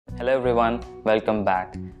Hello everyone, welcome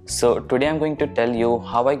back. So today I'm going to tell you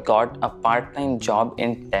how I got a part-time job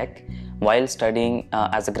in tech while studying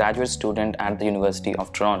as a graduate student at the University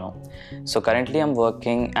of Toronto. So currently I'm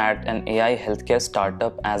working at an AI healthcare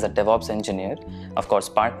startup as a DevOps engineer, of course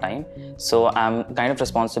part-time. So I'm kind of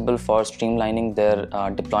responsible for streamlining their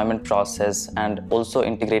deployment process and also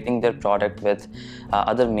integrating their product with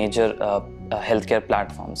other major healthcare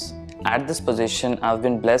platforms. At this position, I've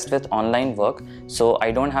been blessed with online work, so I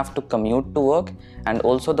don't have to commute to work, and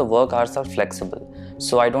also the work hours are flexible.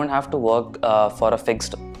 So I don't have to work for a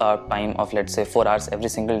fixed time of, let's say, 4 hours every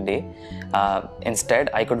single day. Instead,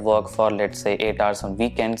 I could work for, let's say, 8 hours on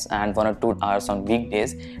weekends and 1 or 2 hours on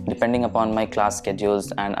weekdays, depending upon my class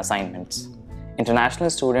schedules and assignments. International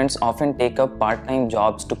students often take up part-time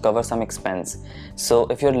jobs to cover some expense. So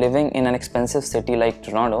if you're living in an expensive city like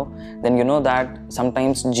Toronto, then you know that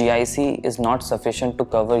sometimes GIC is not sufficient to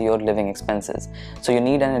cover your living expenses. So you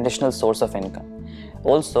need an additional source of income.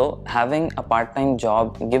 Also, having a part-time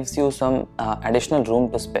job gives you some additional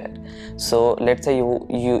room to spare. So let's say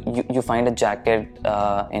you find a jacket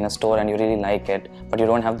in a store and you really like it, but you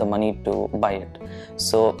don't have the money to buy it.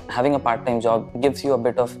 So having a part-time job gives you a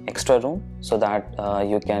bit of extra room so that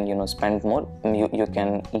you can spend more, you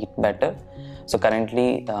can eat better. So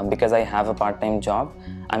currently, because I have a part-time job,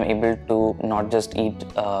 I'm able to not just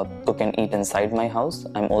cook and eat inside my house.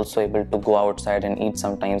 I'm also able to go outside and eat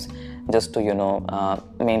sometimes just to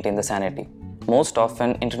maintain the sanity. Most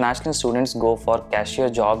often, international students go for cashier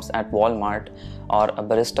jobs at Walmart or a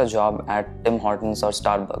barista job at Tim Hortons or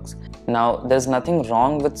Starbucks. Now, there's nothing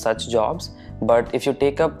wrong with such jobs, but if you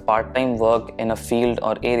take up part-time work in a field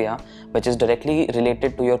or area which is directly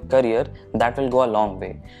related to your career, that will go a long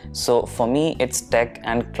way. So for me, it's tech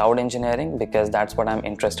and cloud engineering because that's what I'm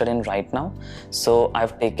interested in right now. So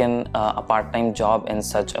I've taken a part-time job in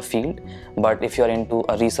such a field. But if you're into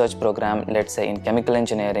a research program, let's say in chemical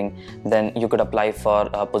engineering, then you could apply for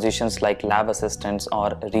positions like lab assistants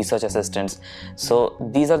or research assistants. So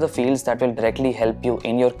these are the fields that will directly help you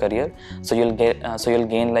in your career. So you'll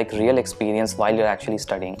gain like real experience while you're actually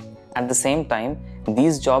studying. At the same time,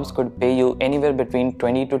 these jobs could pay you anywhere between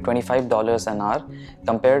 $20 to $25 an hour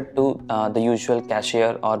compared to the usual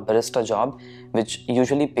cashier or barista job, which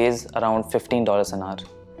usually pays around $15 an hour.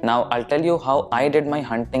 Now, I'll tell you how I did my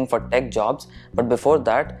hunting for tech jobs, but before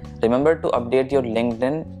that, remember to update your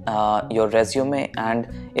LinkedIn, your resume, and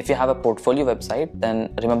if you have a portfolio website,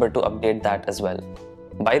 then remember to update that as well.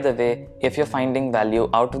 By the way, if you're finding value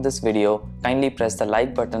out of this video, kindly press the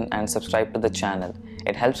like button and subscribe to the channel.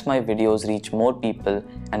 It helps my videos reach more people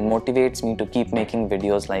and motivates me to keep making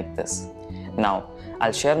videos like this. Now,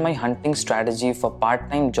 I'll share my hunting strategy for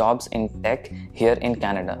part-time jobs in tech here in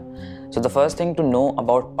Canada. So the first thing to know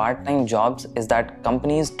about part-time jobs is that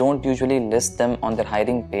companies don't usually list them on their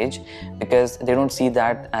hiring page because they don't see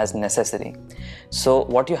that as necessary. So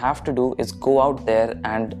what you have to do is go out there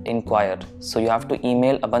and inquire. So you have to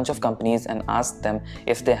email a bunch of companies and ask them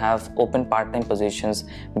if they have open part-time positions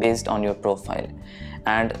based on your profile.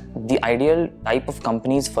 And the ideal type of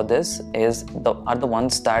companies for this are the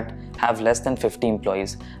ones that have less than 50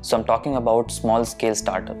 employees. So I'm talking about small scale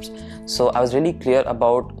startups. So I was really clear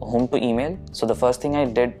about whom to email. So the first thing I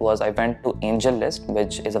did was I went to AngelList,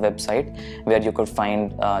 which is a website where you could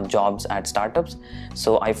find jobs at startups.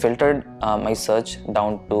 So I filtered my search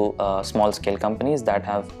down to small scale companies that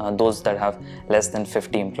have those that have less than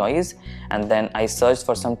 50 employees. And then I searched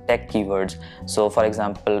for some tech keywords. So for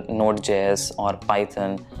example, Node.js or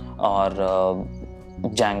Python or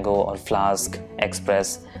Django or Flask,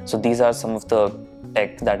 Express. So these are some of the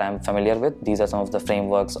tech that I'm familiar with. These are some of the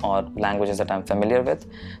frameworks or languages that I'm familiar with.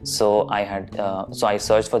 So I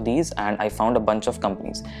searched for these and I found a bunch of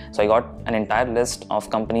companies. So I got an entire list of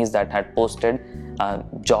companies that had posted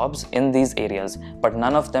jobs in these areas, but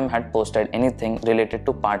none of them had posted anything related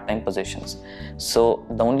to part-time positions. So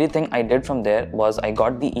the only thing I did from there was I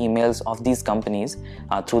got the emails of these companies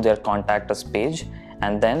through their contact us page.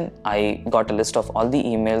 And then I got a list of all the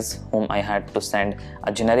emails whom I had to send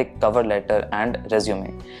a generic cover letter and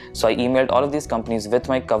resume. So I emailed all of these companies with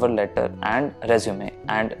my cover letter and resume.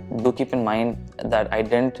 And do keep in mind that I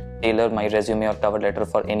didn't tailor my resume or cover letter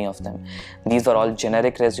for any of them. These were all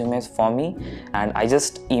generic resumes for me, and I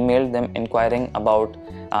just emailed them inquiring about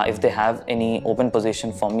if they have any open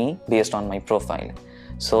position for me based on my profile.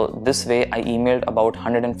 So this way I emailed about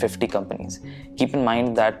 150 companies. Keep in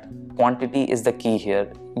mind that quantity is the key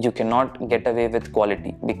here. You cannot get away with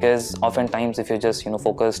quality because oftentimes if you're just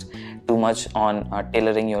focused too much on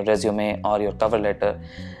tailoring your resume or your cover letter,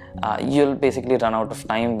 you'll basically run out of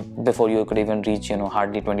time before you could even reach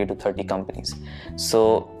hardly 20 to 30 companies.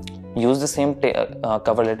 So use the same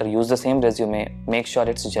cover letter, use the same resume, make sure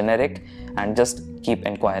it's generic, and just keep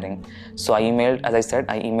inquiring. So I emailed, as I said,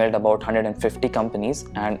 I emailed about 150 companies,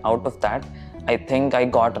 and out of that, I think I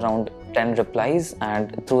got around 10 replies,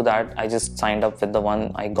 and through that I just signed up with the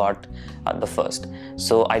one I got the first.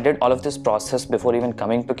 So I did all of this process before even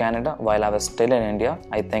coming to Canada while I was still in India.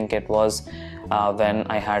 I think it was when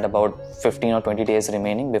I had about 15 or 20 days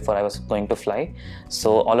remaining before I was going to fly.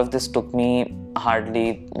 So all of this took me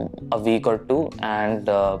hardly a week or two, and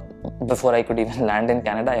before I could even land in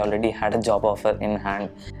Canada, I already had a job offer in hand.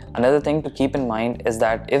 Another thing to keep in mind is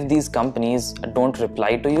that if these companies don't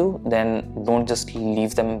reply to you, then don't just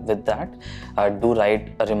leave them with that. Do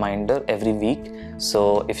write a reminder every week.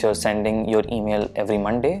 So if you're sending your email every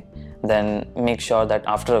Monday, then make sure that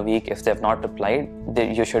after a week, if they have not replied,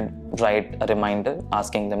 you should write a reminder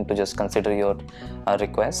asking them to just consider your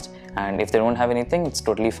request. And if they don't have anything, it's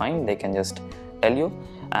totally fine. They can just tell you.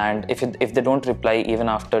 And if they don't reply even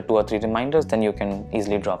after 2 or 3 reminders, then you can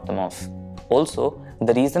easily drop them off. Also,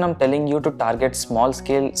 the reason I'm telling you to target small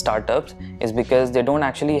scale startups is because they don't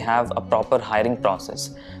actually have a proper hiring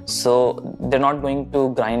process. So they're not going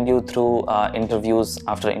to grind you through interviews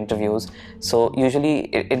after interviews. So usually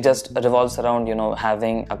it just revolves around,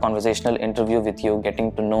 having a conversational interview with you,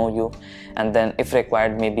 getting to know you, and then if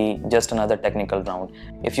required, maybe just another technical round.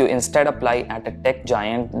 If you instead apply at a tech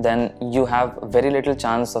giant, then you have very little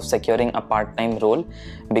chance of securing a part-time role,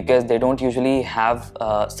 because they don't usually have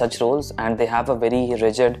such roles, and they have a very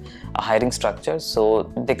rigid hiring structure.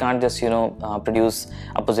 So they can't just produce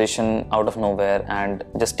a position out of nowhere and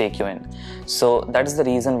just take you in. So that is the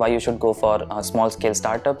reason why you should go for small scale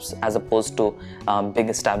startups as opposed to big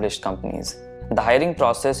established companies. The hiring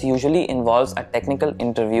process usually involves a technical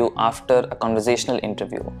interview after a conversational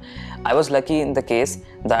interview. I was lucky in the case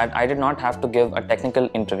that I did not have to give a technical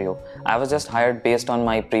interview. I was just hired based on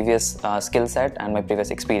my previous skill set and my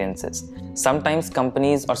previous experiences. Sometimes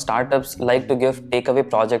companies or startups like to give takeaway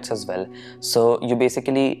projects as well. So you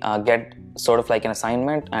basically get sort of like an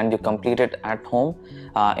assignment, and you complete it at home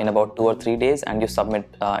in about 2 or 3 days, and you submit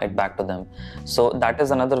it back to them. So that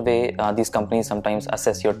is another way these companies sometimes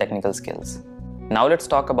assess your technical skills. Now let's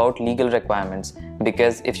talk about legal requirements,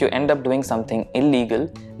 because if you end up doing something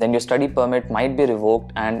illegal, then your study permit might be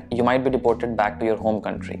revoked and you might be deported back to your home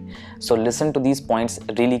country. So listen to these points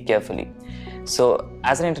really carefully. So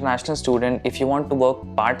as an international student, if you want to work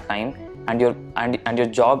part-time and your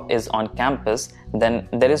job is on campus, then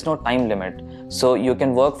there is no time limit. So you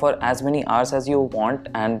can work for as many hours as you want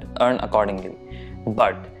and earn accordingly.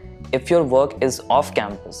 But if your work is off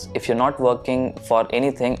campus, if you're not working for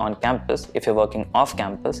anything on campus, if you're working off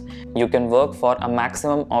campus, you can work for a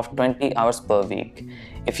maximum of 20 hours per week.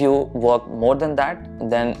 If you work more than that,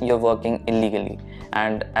 then you're working illegally.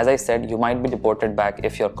 And as I said, you might be deported back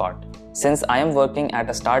if you're caught. Since I am working at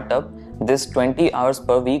a startup, this 20 hours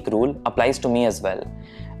per week rule applies to me as well.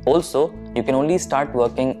 Also, you can only start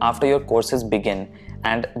working after your courses begin,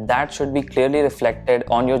 and that should be clearly reflected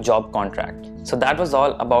on your job contract. So that was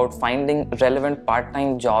all about finding relevant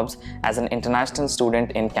part-time jobs as an international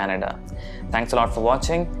student in Canada. Thanks a lot for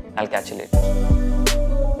watching. I'll catch you later.